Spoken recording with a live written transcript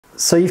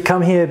So you've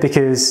come here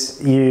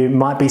because you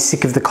might be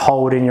sick of the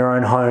cold in your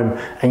own home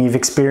and you've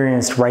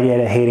experienced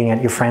radiator heating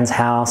at your friend's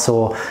house,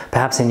 or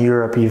perhaps in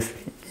Europe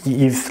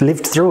you've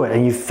lived through it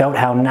and you've felt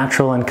how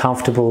natural and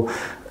comfortable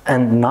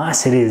and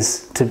nice it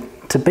is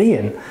to be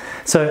in.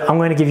 So I'm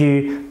going to give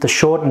you the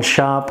short and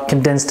sharp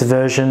condensed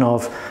version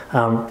of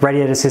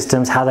radiator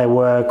systems, how they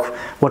work,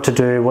 what to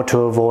do, what to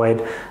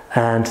avoid,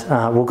 and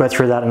we'll go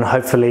through that, and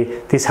hopefully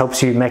this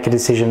helps you make a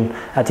decision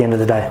at the end of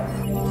the day.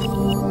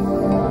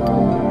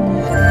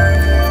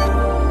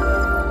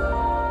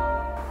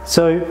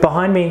 So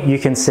behind me you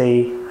can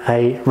see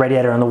a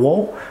radiator on the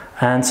wall,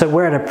 and so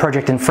we're at a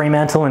project in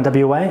Fremantle in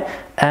WA,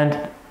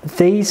 and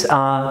these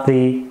are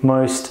the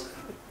most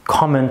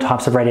common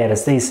types of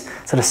radiators, these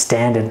sort of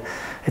standard,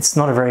 it's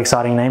not a very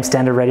exciting name,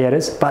 standard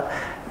radiators, but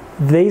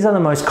these are the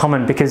most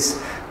common because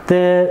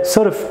they're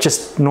sort of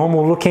just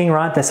normal looking,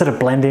 right? They sort of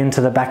blend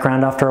into the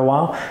background after a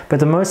while, but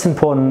the most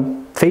important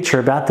feature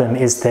about them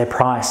is their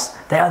price.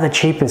 They are the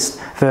cheapest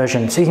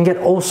version, so you can get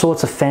all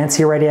sorts of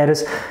fancy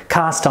radiators,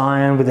 cast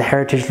iron with a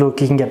heritage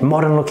look, you can get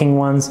modern looking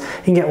ones,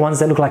 you can get ones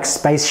that look like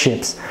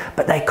spaceships,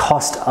 but they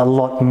cost a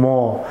lot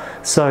more.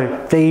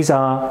 So these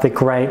are the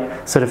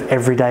great sort of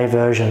everyday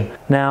version.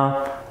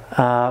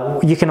 Now,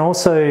 you can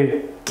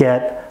also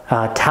get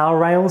towel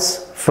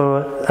rails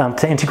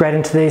to integrate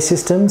into these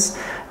systems.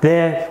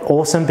 They're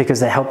awesome because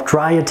they help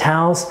dry your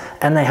towels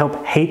and they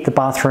help heat the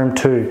bathroom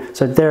too.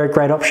 So they're a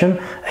great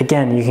option.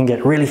 Again, you can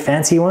get really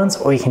fancy ones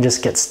or you can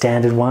just get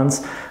standard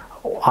ones.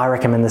 I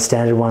recommend the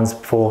standard ones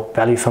for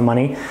value for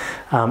money,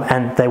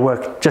 and they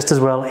work just as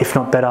well, if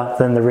not better,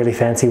 than the really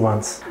fancy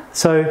ones.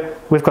 So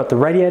we've got the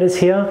radiators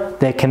here.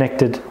 They're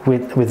connected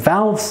with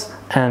valves,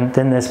 and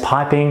then there's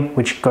piping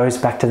which goes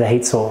back to the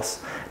heat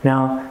source.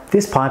 Now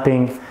this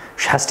piping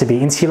has to be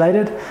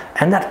insulated,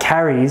 and that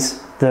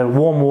carries the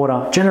warm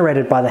water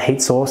generated by the heat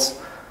source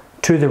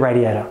to the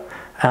radiator.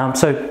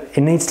 So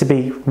it needs to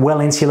be well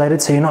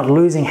insulated so you're not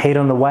losing heat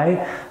on the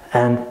way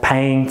and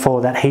paying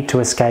for that heat to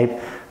escape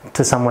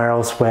to somewhere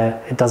else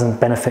where it doesn't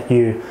benefit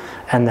you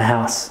and the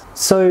house.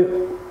 So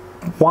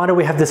why do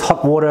we have this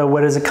hot water?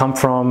 Where does it come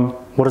from?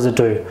 What does it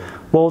do?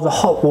 Well, the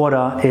hot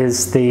water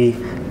is the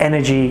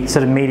energy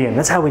sort of medium.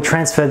 That's how we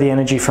transfer the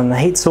energy from the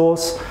heat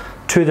source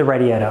to the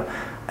radiator.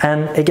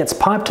 And it gets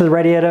piped to the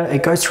radiator,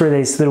 it goes through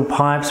these little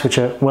pipes which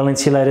are well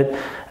insulated,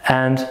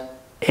 and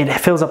it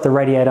fills up the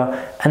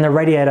radiator, and the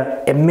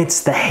radiator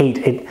emits the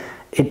heat.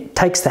 It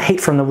takes the heat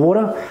from the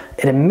water,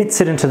 it emits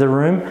it into the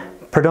room,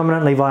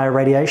 predominantly via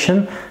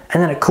radiation,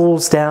 and then it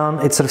cools down,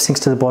 it sort of sinks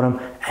to the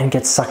bottom and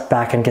gets sucked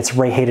back and gets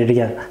reheated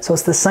again. So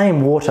it's the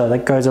same water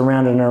that goes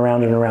around and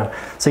around and around.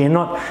 So you're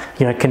not,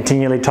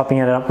 continually topping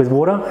it up with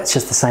water, it's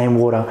just the same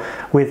water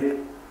with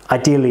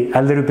ideally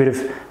a little bit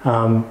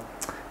of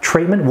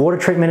water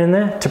treatment in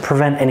there to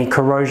prevent any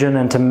corrosion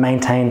and to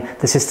maintain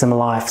the system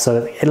alive.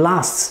 So it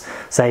lasts,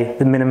 say,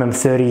 the minimum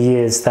 30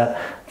 years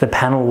that the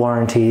panel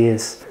warranty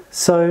is.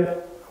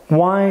 So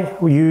why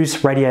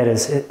use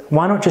radiators?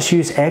 Why not just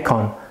use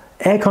aircon?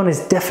 Aircon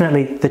is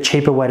definitely the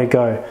cheaper way to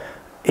go.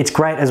 It's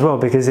great as well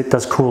because it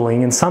does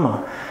cooling in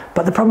summer.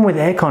 But the problem with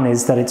aircon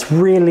is that it's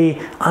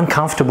really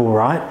uncomfortable,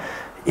 right?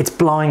 It's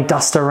blowing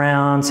dust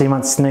around, so you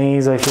might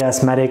sneeze, or if you're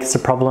asthmatic, it's a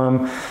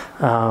problem.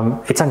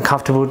 It's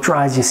uncomfortable, it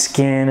dries your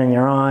skin and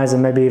your eyes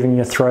and maybe even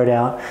your throat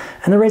out.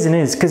 And the reason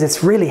is because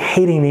it's really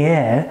heating the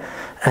air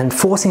and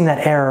forcing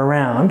that air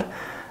around,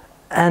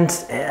 and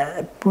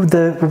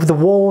the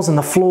walls and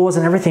the floors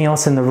and everything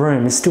else in the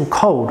room is still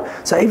cold.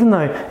 So even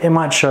though it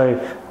might show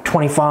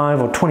 25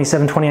 or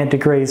 27, 28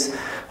 degrees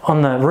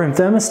on the room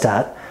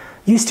thermostat,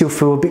 you still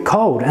feel a bit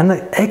cold, and the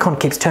aircon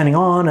keeps turning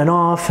on and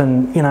off,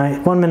 and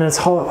 1 minute it's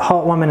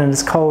hot, 1 minute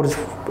it's cold.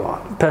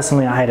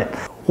 Personally, I hate it.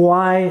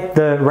 Why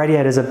the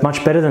radiators are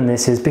much better than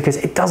this is because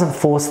it doesn't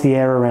force the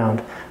air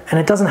around, and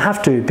it doesn't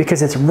have to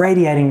because it's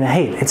radiating the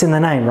heat. It's in the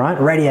name, right?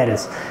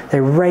 Radiators, they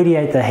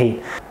radiate the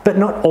heat, but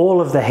not all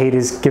of the heat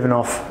is given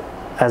off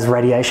as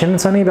radiation.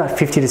 It's only about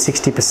 50 to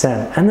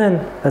 60%, and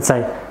then let's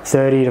say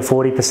 30 to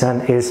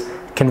 40% is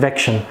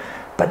convection.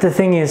 But the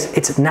thing is,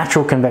 it's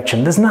natural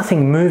convection. There's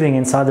nothing moving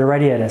inside the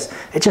radiators.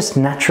 It just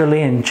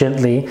naturally and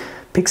gently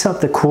picks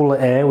up the cooler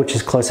air, which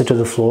is closer to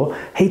the floor,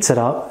 heats it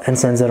up and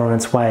sends it on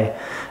its way.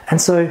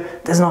 And so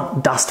there's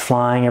not dust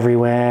flying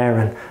everywhere,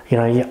 and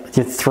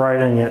your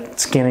throat and your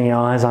skin and your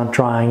eyes aren't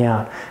drying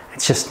out.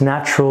 It's just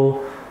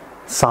natural,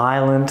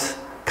 silent,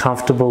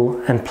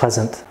 comfortable and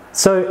pleasant.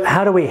 So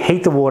how do we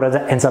heat the water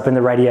that ends up in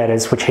the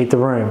radiators which heat the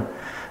room?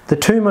 The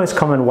two most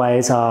common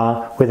ways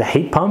are with a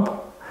heat pump,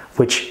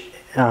 which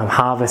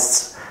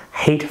harvests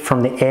heat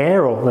from the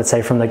air, or let's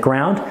say from the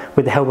ground,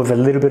 with the help of a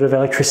little bit of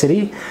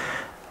electricity,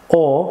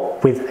 or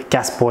with a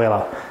gas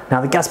boiler.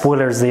 Now the gas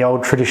boiler is the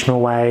old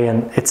traditional way,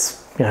 and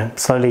it's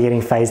slowly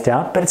getting phased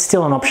out, but it's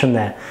still an option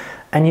there.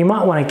 And you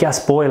might want a gas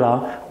boiler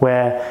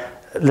where,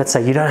 let's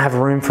say, you don't have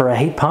room for a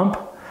heat pump,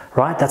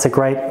 right? That's a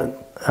great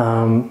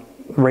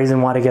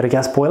reason why to get a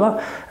gas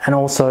boiler, and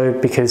also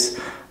because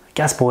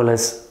gas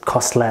boilers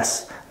cost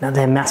less. Now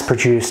they're mass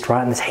produced,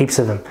 right? And there's heaps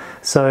of them.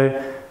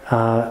 So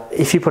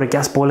if you put a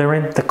gas boiler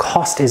in, the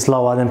cost is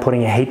lower than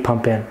putting a heat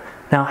pump in.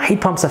 Now,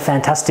 heat pumps are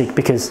fantastic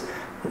because,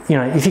 you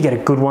know, if you get a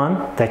good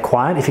one, they're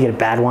quiet. If you get a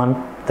bad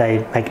one,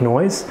 they make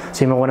noise.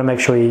 So you might want to make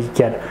sure you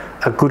get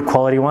a good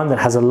quality one that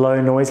has a low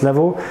noise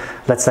level,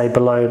 let's say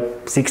below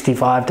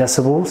 65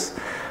 decibels.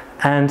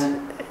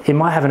 And it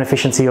might have an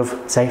efficiency of,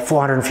 say,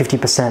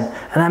 450%.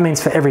 And that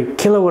means for every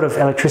kilowatt of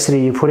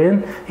electricity you put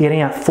in, you're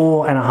getting out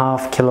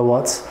 4.5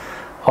 kilowatts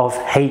of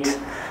heat.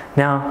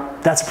 Now,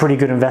 that's a pretty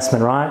good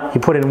investment, right?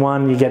 You put in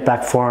one, you get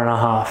back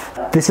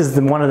 4.5. This is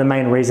one of the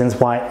main reasons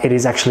why it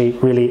is actually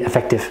really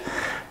effective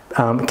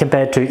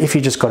compared to if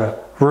you just got a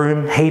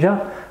room heater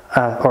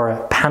or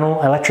a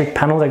panel, electric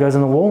panel that goes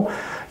on the wall.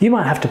 You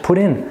might have to put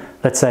in,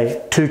 let's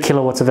say, 2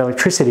 kilowatts of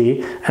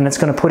electricity, and it's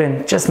going to put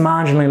in just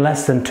marginally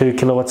less than 2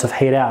 kilowatts of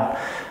heat out.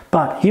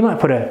 But you might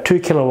put a 2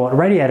 kilowatt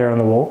radiator on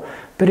the wall,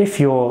 but if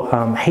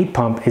your heat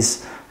pump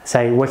is,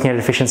 say, working at an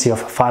efficiency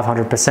of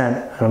 500%,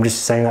 and I'm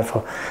just saying that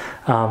for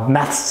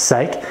math's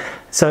sake,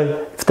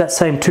 so for that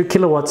same 2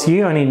 kilowatts,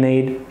 you only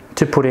need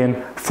to put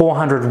in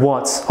 400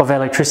 watts of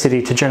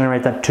electricity to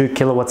generate that 2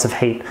 kilowatts of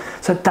heat.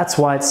 So that's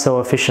why it's so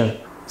efficient.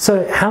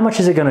 So how much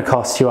is it going to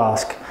cost, you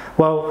ask?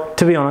 Well,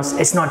 to be honest,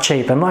 it's not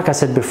cheap. And like I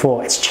said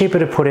before, it's cheaper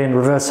to put in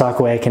reverse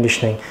cycle air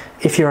conditioning.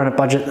 If you're on a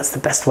budget, that's the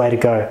best way to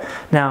go.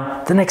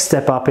 Now, the next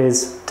step up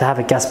is to have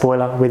a gas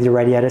boiler with your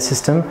radiator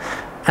system.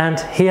 And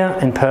here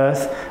in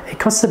Perth, it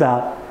costs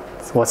about,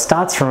 well, it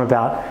starts from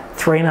about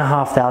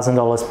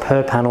 $3,500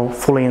 per panel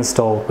fully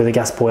installed with a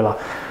gas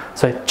boiler.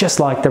 So just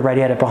like the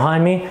radiator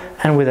behind me,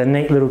 and with a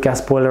neat little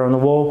gas boiler on the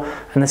wall,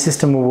 and the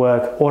system will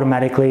work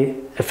automatically,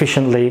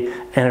 efficiently,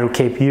 and it'll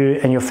keep you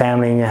and your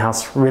family in your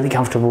house really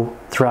comfortable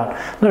throughout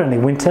not only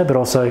winter, but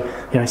also,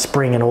 you know,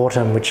 spring and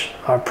autumn, which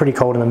are pretty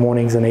cold in the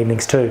mornings and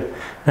evenings too.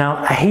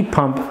 Now, a heat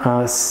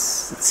pump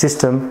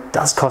system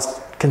does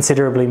cost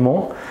considerably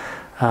more.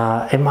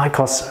 It might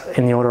cost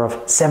in the order of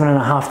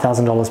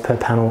 $7,500 per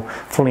panel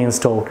fully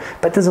installed,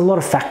 but there's a lot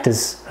of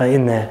factors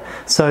in there.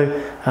 So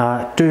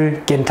do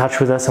get in touch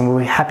with us, and we'll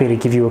be happy to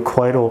give you a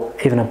quote or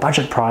even a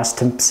budget price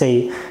to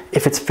see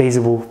if it's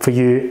feasible for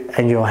you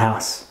and your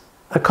house.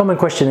 A common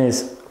question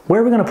is,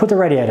 where are we going to put the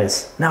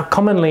radiators? Now,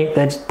 commonly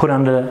they're just put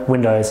under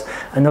windows,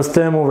 and there's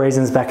thermal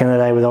reasons back in the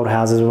day with old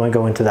houses, we won't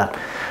go into that.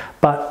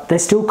 But they're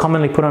still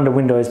commonly put under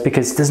windows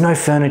because there's no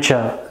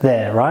furniture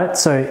there, right?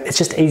 So it's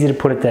just easy to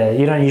put it there.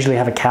 You don't usually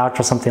have a couch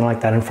or something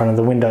like that in front of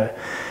the window.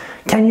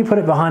 Can you put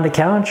it behind a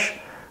couch?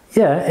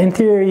 Yeah, in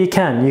theory you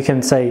can. You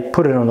can, say,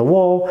 put it on the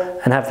wall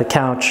and have the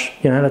couch,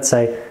 you know, let's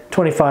say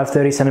 25,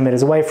 30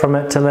 centimeters away from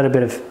it to let a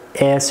bit of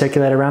air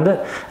circulate around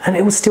it, and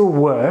it will still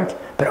work,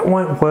 but it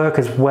won't work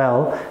as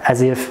well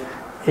as if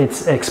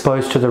it's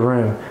exposed to the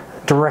room.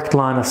 Direct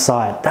line of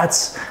sight.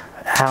 That's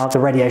how the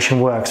radiation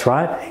works,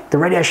 right? The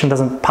radiation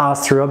doesn't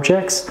pass through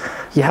objects.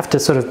 You have to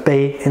sort of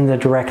be in the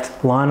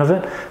direct line of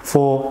it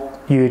for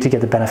you to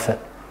get the benefit.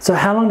 So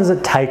how long does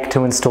it take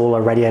to install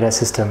a radiator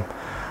system?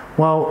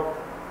 Well,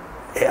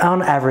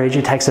 on average,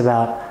 it takes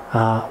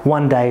about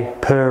 1 day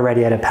per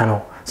radiator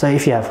panel. So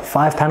if you have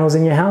 5 panels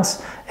in your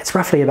house, it's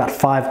roughly about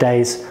 5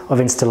 days of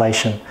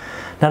installation.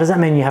 Now, does that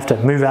mean you have to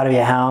move out of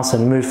your house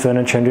and move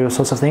furniture and do all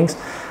sorts of things?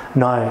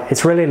 No,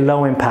 it's really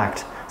low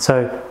impact.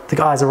 So the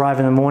guys arrive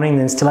in the morning,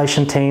 the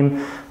installation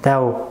team,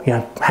 they'll, you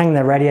know, hang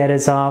their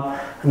radiators up,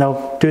 and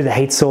they'll do the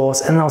heat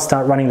source, and they'll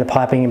start running the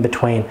piping in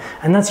between.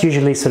 And that's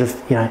usually sort of,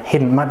 you know,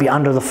 hidden, might be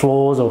under the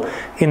floors or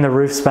in the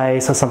roof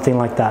space or something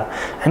like that.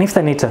 And if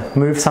they need to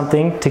move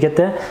something to get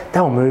there,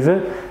 they'll move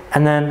it,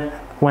 and then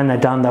when they're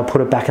done, they'll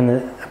put it back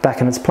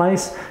in its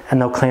place,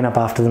 and they'll clean up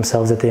after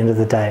themselves at the end of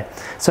the day.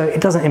 So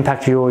it doesn't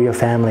impact you or your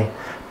family.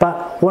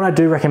 But what I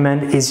do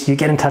recommend is you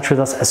get in touch with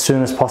us as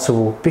soon as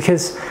possible,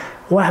 because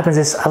what happens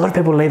is a lot of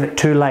people leave it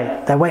too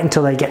late. They wait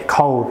until they get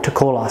cold to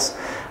call us.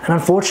 And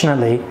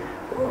unfortunately,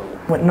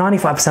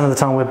 95% of the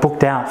time we're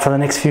booked out for the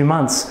next few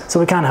months, so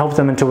we can't help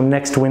them until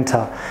next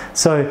winter.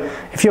 So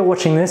if you're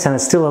watching this and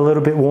it's still a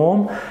little bit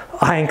warm,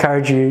 I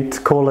encourage you to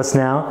call us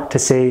now to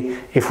see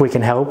if we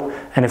can help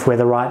and if we're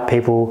the right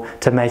people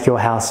to make your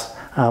house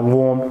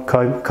warm,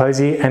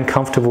 cozy and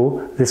comfortable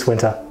this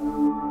winter.